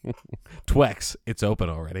 Twix, it's open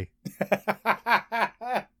already.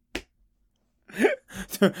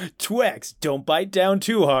 Twix, don't bite down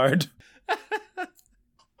too hard.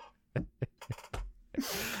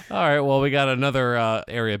 All right, well, we got another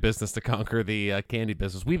area of business to conquer, the candy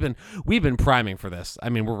business. We've been priming for this. I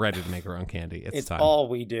mean, we're ready to make our own candy. It's time. All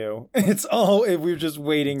we do. We're just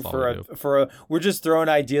waiting we're just throwing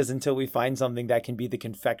ideas until we find something that can be the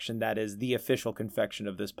confection that is the official confection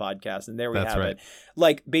of this podcast. And there we have it.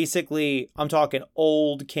 Like, basically, I'm talking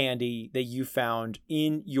old candy that you found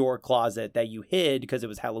in your closet that you hid because it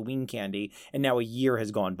was Halloween candy, and now a year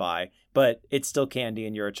has gone by. But it's still candy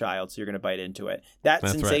and you're a child, so you're going to bite into it.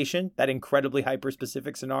 That's sensation, that incredibly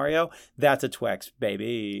hyper-specific scenario, that's a Twix,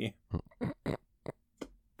 baby.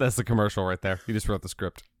 That's the commercial right there. You just wrote the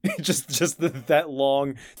script. that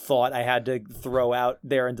long thought I had to throw out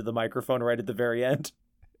there into the microphone right at the very end.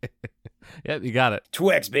 Yep, you got it.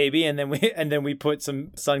 Twix, baby, and then we put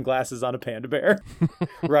some sunglasses on a panda bear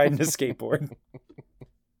riding a skateboard.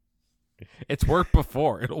 It's worked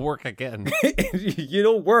before. It'll work again.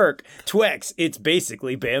 It'll work. Twix, it's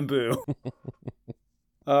basically bamboo.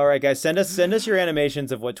 All right, guys, send us your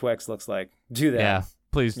animations of what Twix looks like. Do that. Yeah,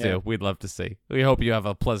 please do. Yeah. We'd love to see. We hope you have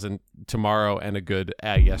a pleasant tomorrow and a good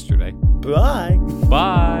yesterday. Bye.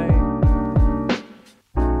 Bye.